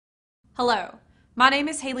Hello, my name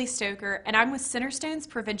is Haley Stoker and I'm with Centerstone's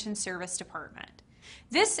Prevention Service Department.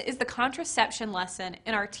 This is the contraception lesson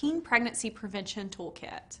in our Teen Pregnancy Prevention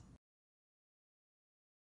Toolkit.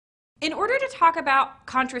 In order to talk about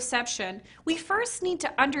contraception, we first need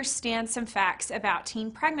to understand some facts about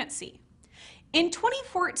teen pregnancy. In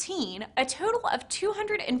 2014, a total of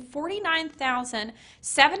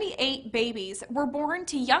 249,078 babies were born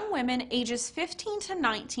to young women ages 15 to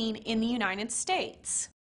 19 in the United States.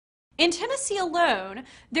 In Tennessee alone,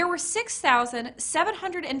 there were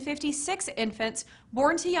 6,756 infants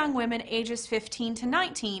born to young women ages 15 to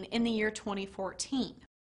 19 in the year 2014.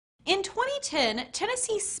 In 2010,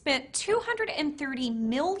 Tennessee spent $230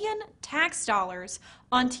 million tax dollars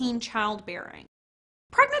on teen childbearing.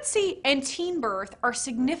 Pregnancy and teen birth are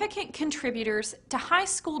significant contributors to high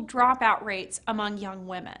school dropout rates among young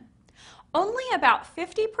women. Only about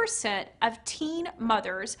 50% of teen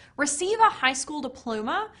mothers receive a high school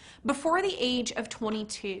diploma before the age of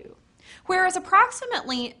 22, whereas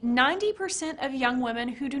approximately 90% of young women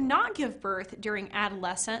who do not give birth during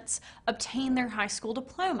adolescence obtain their high school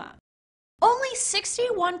diploma. Only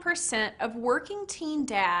 61% of working teen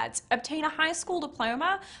dads obtain a high school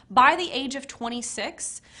diploma by the age of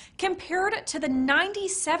 26, compared to the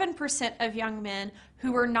 97% of young men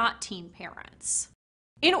who are not teen parents.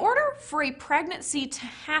 In order for a pregnancy to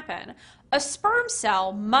happen, a sperm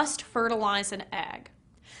cell must fertilize an egg.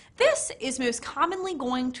 This is most commonly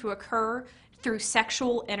going to occur through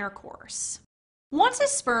sexual intercourse. Once a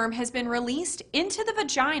sperm has been released into the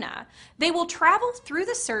vagina, they will travel through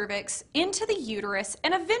the cervix into the uterus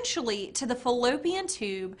and eventually to the fallopian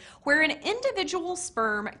tube, where an individual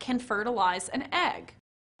sperm can fertilize an egg.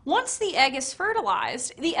 Once the egg is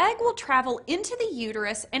fertilized, the egg will travel into the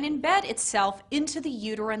uterus and embed itself into the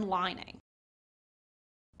uterine lining.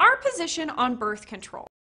 Our position on birth control.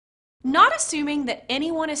 Not assuming that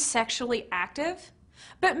anyone is sexually active,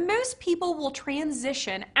 but most people will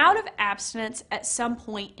transition out of abstinence at some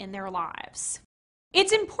point in their lives.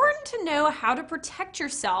 It's important to know how to protect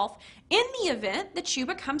yourself in the event that you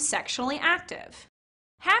become sexually active.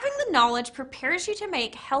 Having the knowledge prepares you to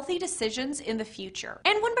make healthy decisions in the future.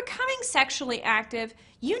 And when becoming sexually active,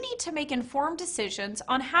 you need to make informed decisions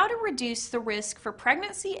on how to reduce the risk for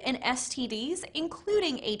pregnancy and STDs,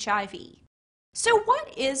 including HIV. So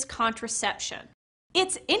what is contraception?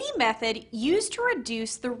 It's any method used to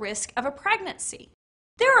reduce the risk of a pregnancy.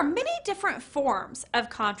 There are many different forms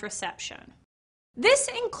of contraception. This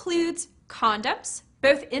includes condoms,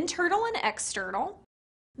 both internal and external,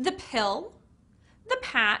 the pill, the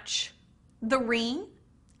patch, the ring,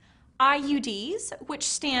 IUDs, which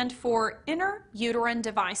stand for intrauterine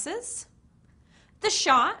devices, the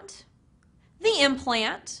shot, the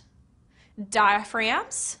implant,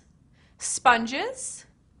 diaphragms, sponges,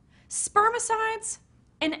 spermicides,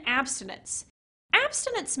 and abstinence.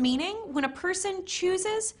 Abstinence meaning when a person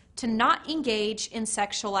chooses to not engage in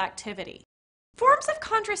sexual activity. Forms of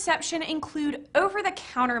contraception include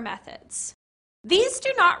over-the-counter methods. These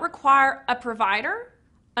do not require a provider,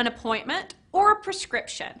 an appointment, or a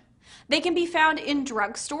prescription. They can be found in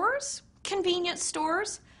drugstores, convenience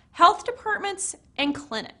stores, health departments, and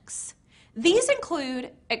clinics. These include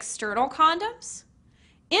external condoms,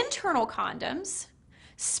 internal condoms,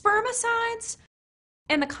 spermicides,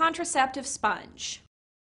 and the contraceptive sponge.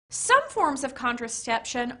 Some forms of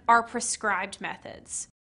contraception are prescribed methods.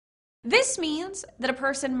 This means that a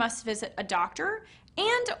person must visit a doctor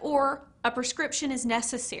and/or a prescription is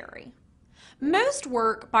necessary. Most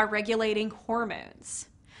work by regulating hormones.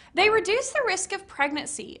 They reduce the risk of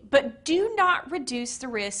pregnancy, but do not reduce the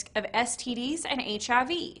risk of STDs and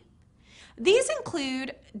HIV. These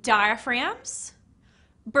include diaphragms,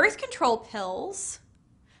 birth control pills,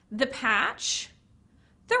 the patch,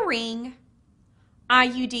 the ring,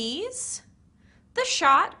 IUDs, the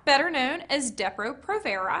shot, better known as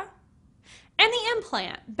Depo-Provera, and the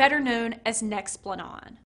implant, better known as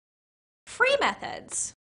Nexplanon. Free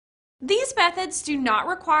methods. These methods do not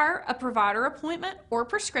require a provider appointment or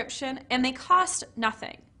prescription, and they cost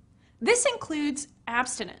nothing. This includes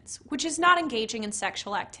abstinence, which is not engaging in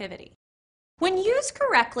sexual activity. When used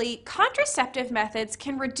correctly, contraceptive methods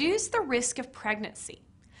can reduce the risk of pregnancy.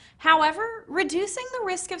 However, reducing the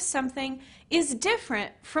risk of something is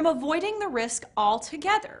different from avoiding the risk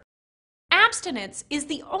altogether. Abstinence is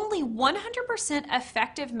the only 100%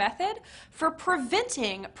 effective method for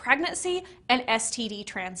preventing pregnancy and STD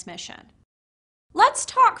transmission. Let's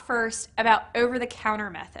talk first about over-the-counter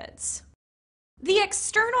methods. The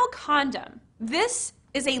external condom. This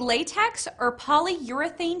is a latex or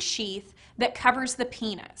polyurethane sheath that covers the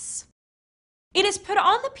penis. It is put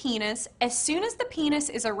on the penis as soon as the penis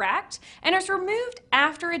is erect and is removed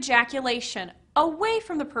after ejaculation, away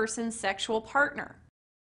from the person's sexual partner.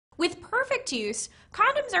 With perfect use,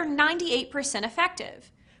 condoms are 98%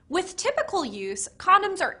 effective. With typical use,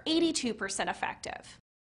 condoms are 82% effective.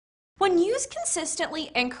 When used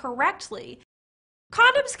consistently and correctly,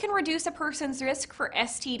 condoms can reduce a person's risk for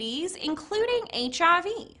STDs, including HIV.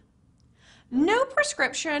 No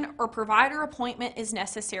prescription or provider appointment is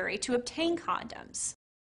necessary to obtain condoms.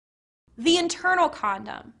 The internal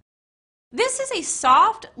condom. This is a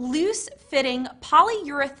soft, loose-fitting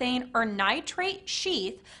polyurethane or nitrate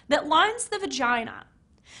sheath that lines the vagina.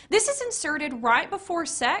 This is inserted right before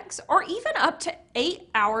sex or even up to 8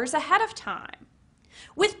 hours ahead of time.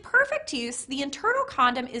 With perfect use, the internal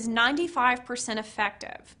condom is 95%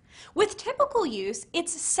 effective. With typical use,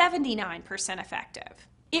 it's 79% effective.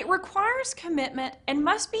 It requires commitment and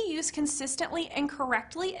must be used consistently and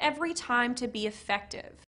correctly every time to be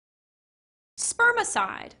effective.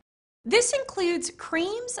 Spermicide. This includes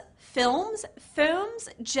creams, films, foams,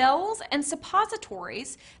 gels, and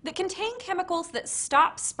suppositories that contain chemicals that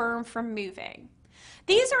stop sperm from moving.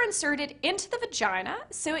 These are inserted into the vagina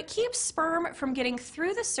so it keeps sperm from getting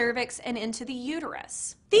through the cervix and into the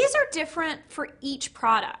uterus. These are different for each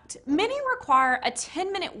product. Many require a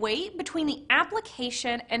 10-minute wait between the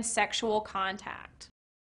application and sexual contact.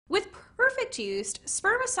 With perfect use,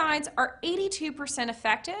 spermicides are 82%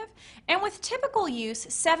 effective, and with typical use,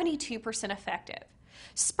 72% effective.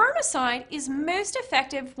 Spermicide is most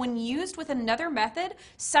effective when used with another method,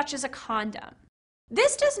 such as a condom.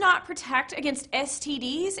 This does not protect against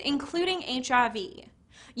STDs, including HIV.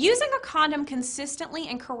 Using a condom consistently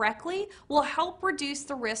and correctly will help reduce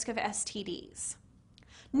the risk of STDs.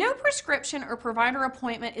 No prescription or provider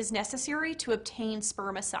appointment is necessary to obtain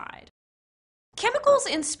spermicide. Chemicals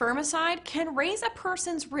in spermicide can raise a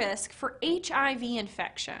person's risk for HIV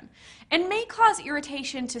infection and may cause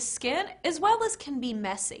irritation to skin as well as can be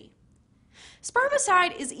messy.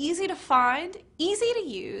 Spermicide is easy to find, easy to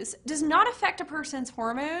use, does not affect a person's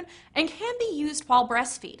hormone, and can be used while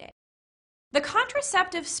breastfeeding. The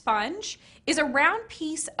contraceptive sponge is a round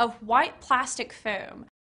piece of white plastic foam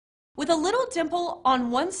with a little dimple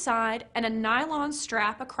on one side and a nylon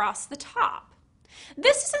strap across the top.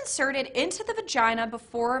 This is inserted into the vagina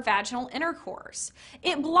before vaginal intercourse.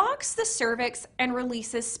 It blocks the cervix and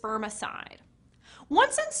releases spermicide.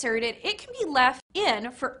 Once inserted, it can be left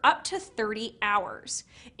in for up to 30 hours.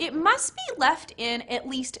 It must be left in at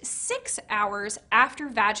least 6 hours after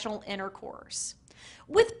vaginal intercourse.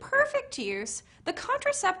 With perfect use, the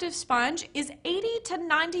contraceptive sponge is 80 to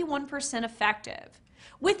 91% effective.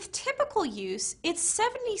 With typical use, it's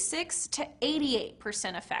 76 to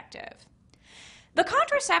 88% effective. The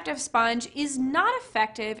contraceptive sponge is not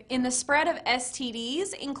effective in the spread of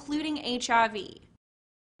STDs, including HIV.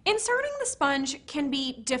 Inserting the sponge can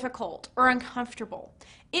be difficult or uncomfortable.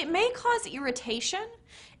 It may cause irritation.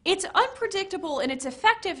 It's unpredictable in its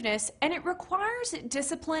effectiveness, and it requires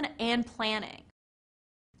discipline and planning.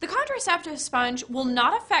 The contraceptive sponge will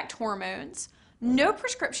not affect hormones. No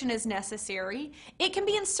prescription is necessary. It can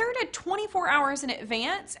be inserted 24 hours in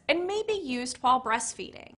advance and may be used while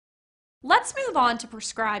breastfeeding. Let's move on to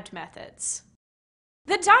prescribed methods.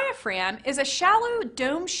 The diaphragm is a shallow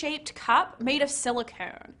dome-shaped cup made of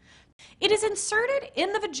silicone. It is inserted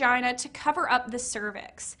in the vagina to cover up the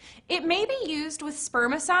cervix. It may be used with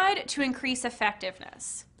spermicide to increase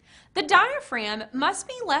effectiveness. The diaphragm must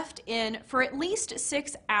be left in for at least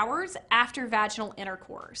 6 hours after vaginal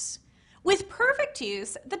intercourse. With perfect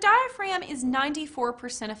use, the diaphragm is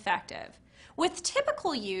 94% effective. With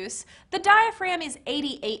typical use, the diaphragm is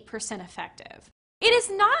 88% effective. It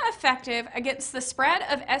is not effective against the spread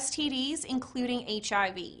of STDs, including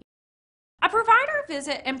HIV. A provider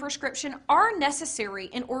visit and prescription are necessary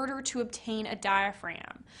in order to obtain a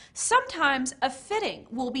diaphragm. Sometimes a fitting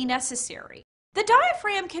will be necessary. The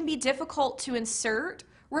diaphragm can be difficult to insert,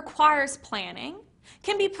 requires planning,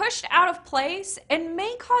 can be pushed out of place, and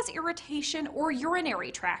may cause irritation or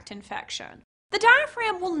urinary tract infection. The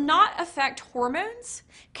diaphragm will not affect hormones,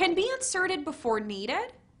 can be inserted before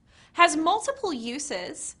needed, has multiple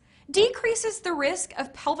uses, decreases the risk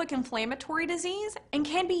of pelvic inflammatory disease, and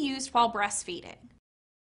can be used while breastfeeding.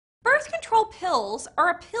 Birth control pills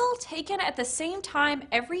are a pill taken at the same time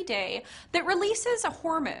every day that releases a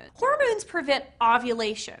hormone. Hormones prevent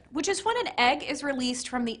ovulation, which is when an egg is released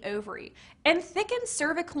from the ovary, and thicken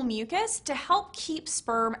cervical mucus to help keep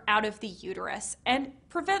sperm out of the uterus and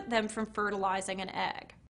prevent them from fertilizing an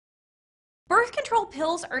egg. Birth control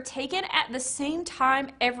pills are taken at the same time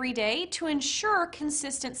every day to ensure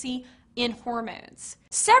consistency in hormones.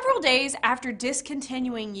 Several days after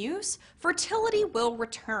discontinuing use, fertility will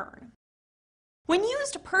return. When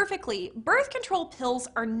used perfectly, birth control pills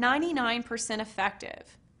are 99%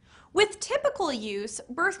 effective. With typical use,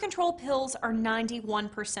 birth control pills are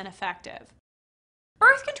 91% effective.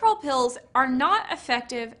 Birth control pills are not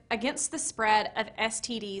effective against the spread of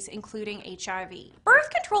STDs, including HIV. Birth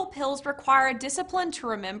control pills require discipline to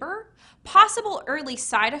remember, possible early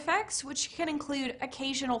side effects, which can include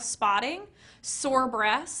occasional spotting, sore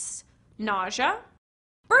breasts, nausea.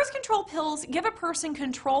 Birth control pills give a person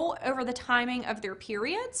control over the timing of their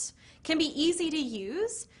periods, can be easy to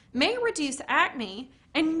use, may reduce acne,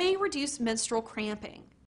 and may reduce menstrual cramping.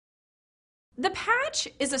 The patch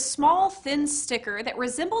is a small, thin sticker that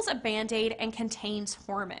resembles a Band-Aid and contains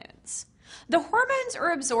hormones. The hormones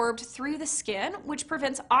are absorbed through the skin, which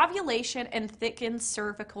prevents ovulation and thickens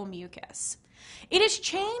cervical mucus. It is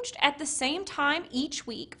changed at the same time each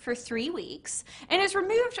week for 3 weeks and is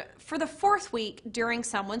removed for the 4th week during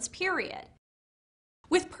someone's period.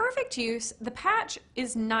 With perfect use, the patch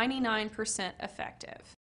is 99%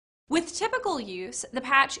 effective. With typical use, the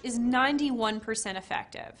patch is 91%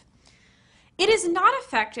 effective. It is not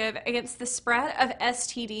effective against the spread of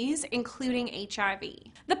STDs, including HIV.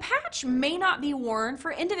 The patch may not be worn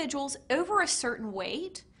for individuals over a certain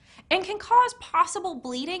weight and can cause possible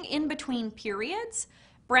bleeding in between periods,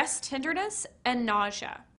 breast tenderness, and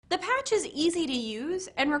nausea. The patch is easy to use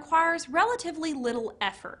and requires relatively little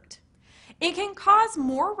effort. It can cause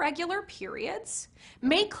more regular periods,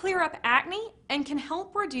 may clear up acne, and can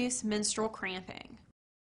help reduce menstrual cramping.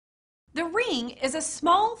 The ring is a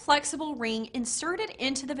small, flexible ring inserted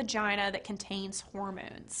into the vagina that contains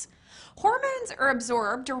hormones. Hormones are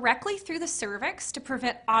absorbed directly through the cervix to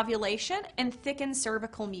prevent ovulation and thicken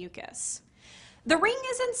cervical mucus. The ring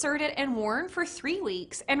is inserted and worn for 3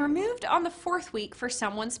 weeks and removed on the 4th week for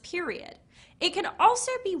someone's period. It can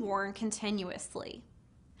also be worn continuously.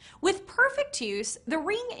 With perfect use, the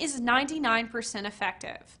ring is 99%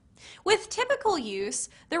 effective. With typical use,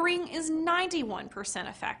 the ring is 91%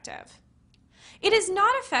 effective. It is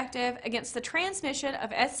not effective against the transmission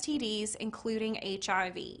of STDs, including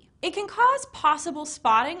HIV. It can cause possible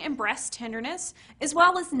spotting and breast tenderness, as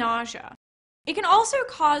well as nausea. It can also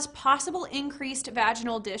cause possible increased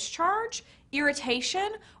vaginal discharge,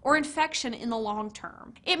 irritation, or infection in the long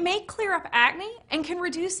term. It may clear up acne and can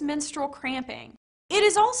reduce menstrual cramping. It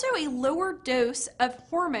is also a lower dose of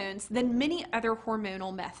hormones than many other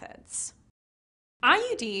hormonal methods.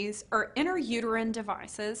 IUDs, or intrauterine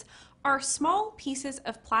devices, are small pieces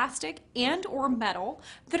of plastic and/or metal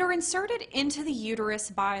that are inserted into the uterus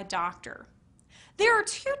by a doctor. There are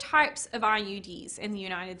 2 types of IUDs in the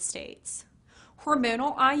United States.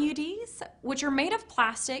 Hormonal IUDs, which are made of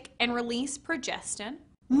plastic and release progestin.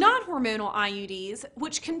 Non-hormonal IUDs,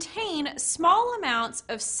 which contain small amounts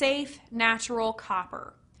of safe, natural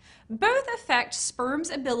copper. Both affect sperm's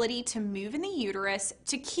ability to move in the uterus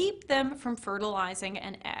to keep them from fertilizing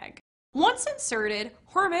an egg. Once inserted,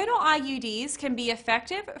 hormonal IUDs can be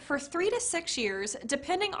effective for 3 to 6 years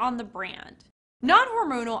depending on the brand.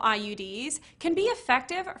 Non-hormonal IUDs can be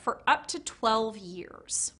effective for up to 12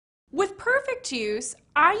 years. With perfect use,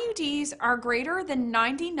 IUDs are greater than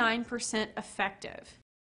 99% effective.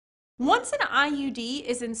 Once an IUD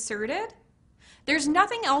is inserted, there's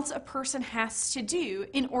nothing else a person has to do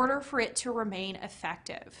in order for it to remain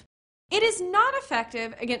effective. It is not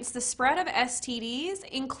effective against the spread of STDs,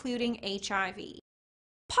 including HIV.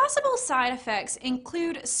 Possible side effects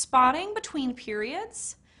include spotting between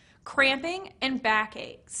periods, cramping, and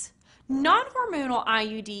backaches. Non-hormonal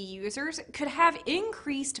IUD users could have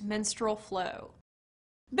increased menstrual flow.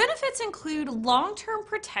 Benefits include long-term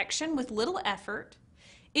protection with little effort.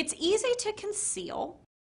 It's easy to conceal.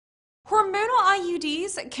 Hormonal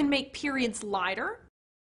IUDs can make periods lighter.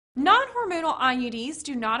 Non-hormonal IUDs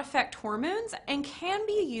do not affect hormones and can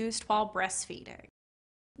be used while breastfeeding.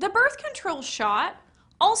 The birth control shot,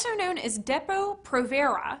 also known as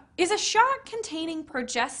Depo-Provera, is a shot containing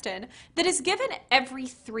progestin that is given every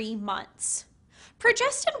 3 months.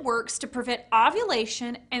 Progestin works to prevent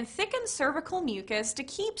ovulation and thicken cervical mucus to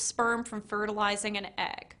keep sperm from fertilizing an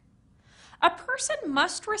egg. A person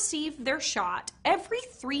must receive their shot every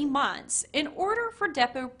 3 months in order for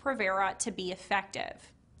Depo-Provera to be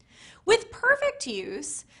effective. With perfect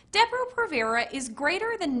use, Depo-Provera is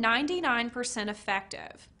greater than 99%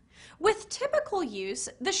 effective. With typical use,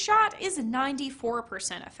 the shot is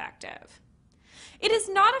 94% effective. It is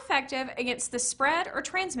not effective against the spread or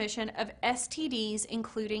transmission of STDs,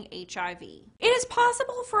 including HIV. It is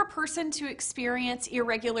possible for a person to experience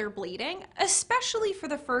irregular bleeding, especially for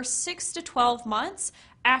the first 6 to 12 months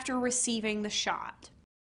after receiving the shot.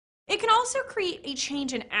 It can also create a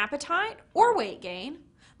change in appetite or weight gain.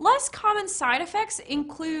 Less common side effects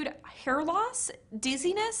include hair loss,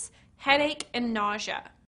 dizziness, headache, and nausea.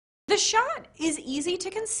 The shot is easy to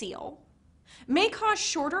conceal, may cause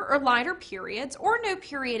shorter or lighter periods or no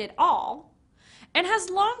period at all, and has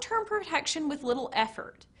long-term protection with little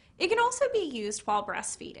effort. It can also be used while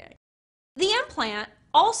breastfeeding. The implant,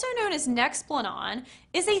 also known as Nexplanon,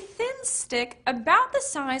 is a thin stick about the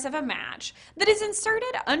size of a match that is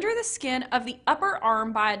inserted under the skin of the upper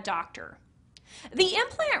arm by a doctor. The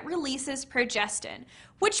implant releases progestin,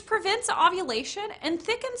 which prevents ovulation and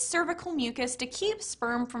thickens cervical mucus to keep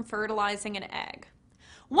sperm from fertilizing an egg.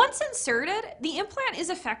 Once inserted, the implant is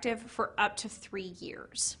effective for up to 3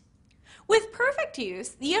 years. With perfect use,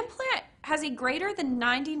 the implant has a greater than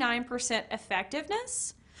 99%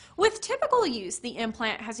 effectiveness. With typical use, the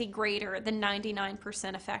implant has a greater than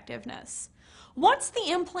 99% effectiveness. Once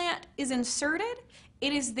the implant is inserted,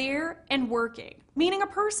 it is there and working, meaning a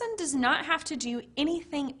person does not have to do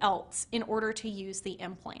anything else in order to use the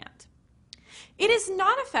implant. It is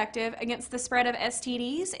not effective against the spread of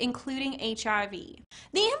STDs, including HIV.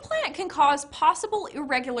 The implant can cause possible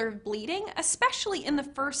irregular bleeding, especially in the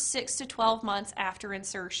first 6 to 12 months after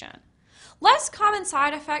insertion. Less common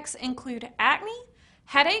side effects include acne,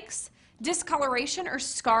 headaches, discoloration or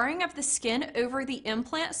scarring of the skin over the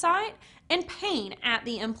implant site, and pain at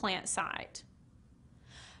the implant site.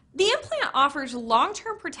 The implant offers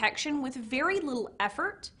long-term protection with very little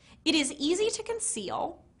effort. It is easy to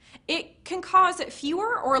conceal. It can cause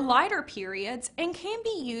fewer or lighter periods and can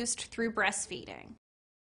be used through breastfeeding.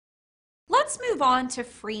 Let's move on to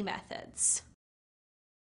free methods.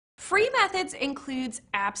 Free methods includes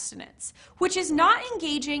abstinence, which is not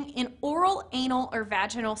engaging in oral, anal, or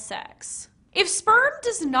vaginal sex. If sperm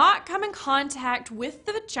does not come in contact with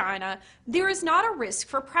the vagina, there is not a risk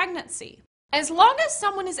for pregnancy. As long as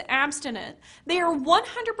someone is abstinent, they are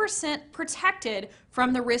 100% protected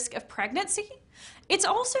from the risk of pregnancy. It's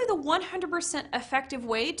also the 100% effective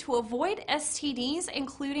way to avoid STDs,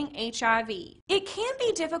 including HIV. It can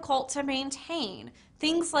be difficult to maintain.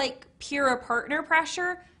 Things like peer partner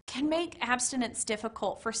pressure can make abstinence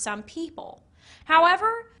difficult for some people.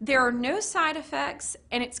 However, there are no side effects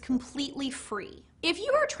and it's completely free. If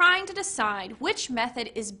you are trying to decide which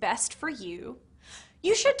method is best for you,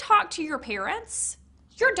 you should talk to your parents,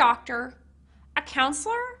 your doctor, a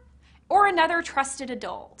counselor, or another trusted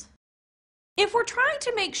adult. If we're trying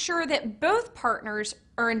to make sure that both partners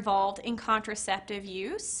are involved in contraceptive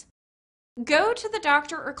use, go to the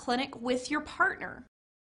doctor or clinic with your partner.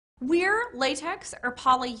 Wear latex or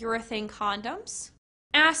polyurethane condoms.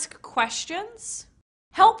 Ask questions.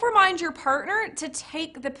 Help remind your partner to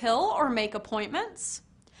take the pill or make appointments.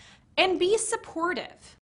 And be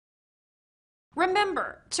supportive.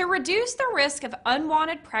 Remember, to reduce the risk of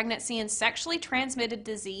unwanted pregnancy and sexually transmitted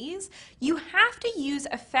disease, you have to use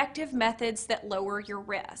effective methods that lower your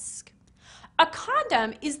risk. A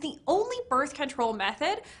condom is the only birth control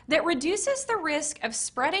method that reduces the risk of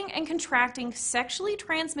spreading and contracting sexually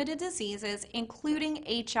transmitted diseases, including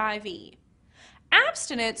HIV.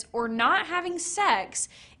 Abstinence or not having sex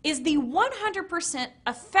is the 100%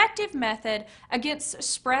 effective method against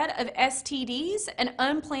spread of STDs and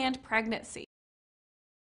unplanned pregnancy.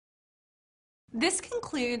 This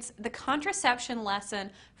concludes the contraception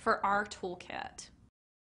lesson for our toolkit.